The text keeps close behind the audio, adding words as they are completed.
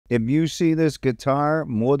If you see this guitar,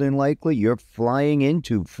 more than likely you're flying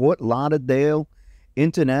into Fort Lauderdale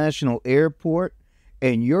International Airport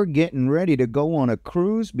and you're getting ready to go on a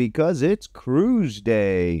cruise because it's cruise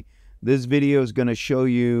day. This video is going to show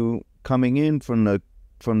you coming in from the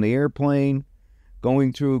airplane,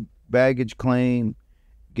 going through baggage claim,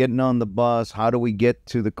 getting on the bus, how do we get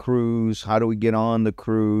to the cruise, how do we get on the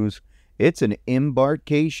cruise. It's an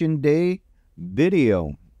embarkation day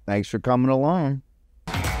video. Thanks for coming along.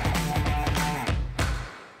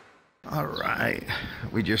 All right,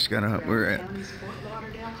 we're at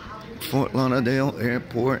Fort Lauderdale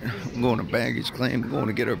Airport. I'm going to baggage claim, going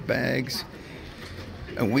to get our bags,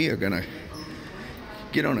 and we are gonna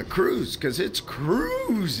get on a cruise because it's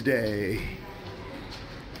cruise day.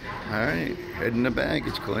 All right, heading to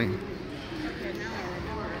baggage claim.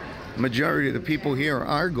 Majority of the people here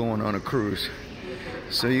are going on a cruise,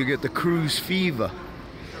 so you get the cruise fever.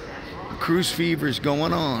 The cruise fever is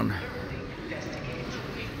going on.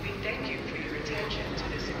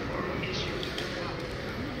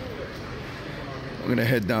 I'm gonna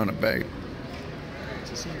head down a bag.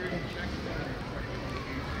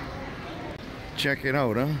 Check it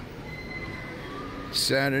out, huh?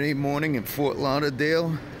 Saturday morning in Fort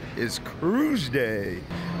Lauderdale is cruise day.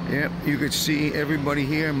 Yep, you could see everybody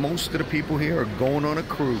here. Most of the people here are going on a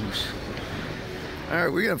cruise. All right,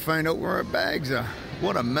 we're gonna find out where our bags are.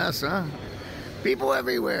 What a mess, huh? People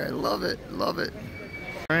everywhere. Love it, love it.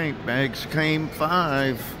 All right, bags claim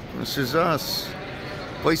 5. This is us.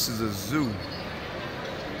 Place is a zoo.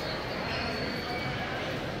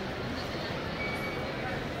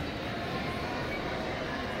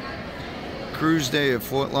 Cruise day at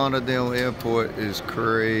Fort Lauderdale Airport is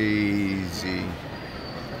crazy.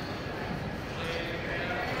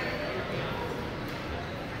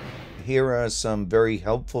 Here are some very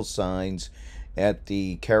helpful signs at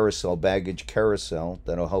the carousel, baggage carousel,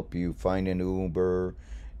 that'll help you find an Uber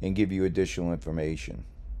and give you additional information.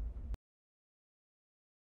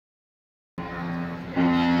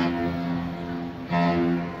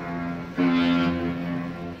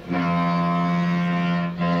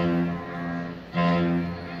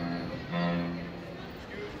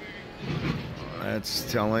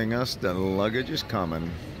 That's telling us the luggage is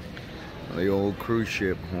coming. The old cruise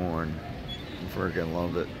ship horn. I freaking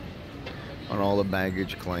love it. On all the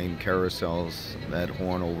baggage claim carousels, that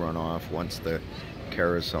horn will run off once the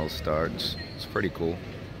carousel starts. It's pretty cool.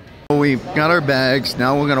 We've got our bags.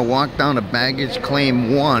 Now we're gonna walk down to baggage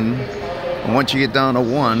claim 1. And once you get down to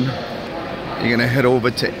 1, you're gonna head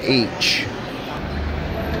over to H.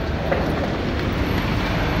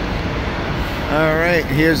 All right,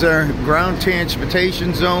 here's our ground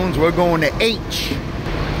transportation zones. We're going to H.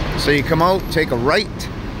 So you come out, take a right,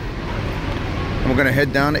 and we're gonna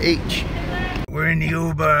head down to H. We're in the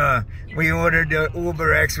Uber. We ordered the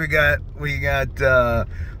Uber X. We got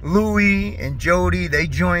Louie and Jody. They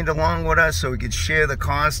joined along with us so we could share the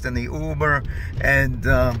cost in the Uber. And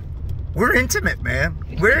we're intimate, man.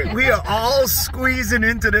 We are all squeezing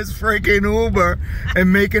into this freaking Uber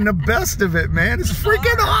and making the best of it, man. It's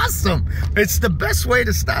freaking awesome. It's the best way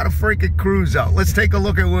to start a freaking cruise out. Let's take a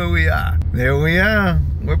look at where we are. There we are.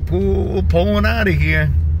 We're pulling out of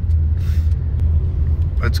here.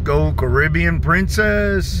 Let's go, Caribbean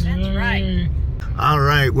Princess. That's right. All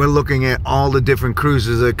right, we're looking at all the different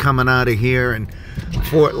cruises that are coming out of here in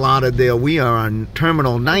Fort Lauderdale. We are on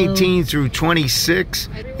Terminal 19 through 26,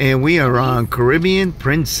 and we are on Caribbean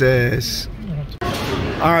Princess.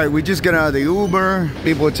 All right, we just got out of the Uber.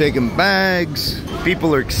 People are taking bags.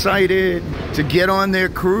 People are excited to get on their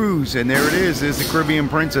cruise, and there it is. There's the Caribbean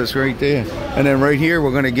Princess right there. And then right here,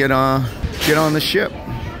 we're gonna get on the ship.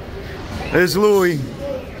 There's Louie.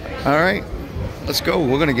 All right, let's go.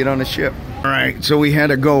 We're gonna get on the ship. All right, so we had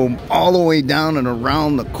to go all the way down and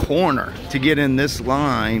around the corner to get in this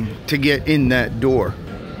line to get in that door.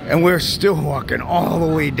 And we're still walking all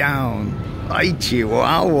the way down. Ay,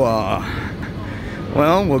 Chihuahua.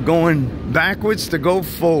 Well, we're going backwards to go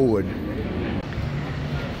forward.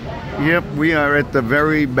 Yep, we are at the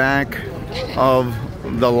very back of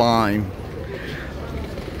the line.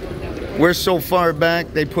 We're so far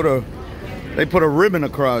back, they put a ribbon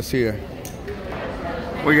across here.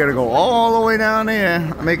 We gotta go all the way down there,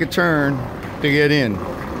 make a turn to get in.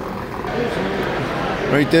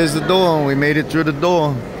 Right there's the door. We made it through the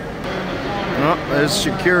door. Oh, there's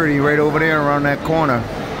security right over there around that corner.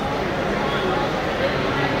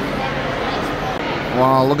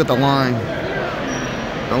 Wow, look at the line.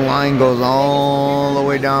 The line goes all the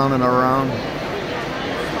way down and around.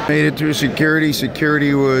 Made it through security.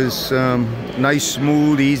 Security was nice,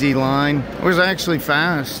 smooth, easy line. It was actually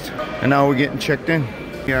fast. And now we're getting checked in.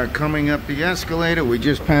 We are coming up the escalator. We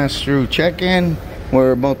just passed through check-in.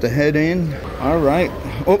 We're about to head in. All right.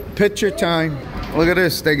 Oh, picture time. Look at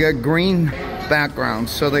this. They got green backgrounds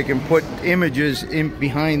so they can put images in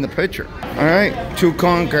behind the picture. All right, 2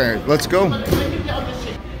 Concord. Let's go.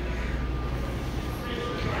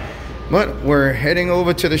 But we're heading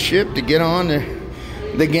over to the ship to get on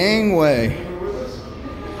the gangway.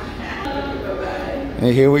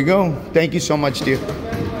 And here we go. Thank you so much, dear.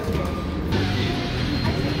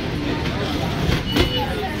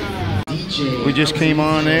 We just came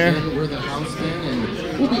on there.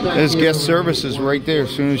 There's guest services right there as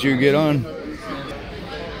soon as you get on.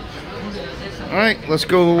 All right, let's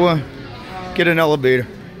go get an elevator.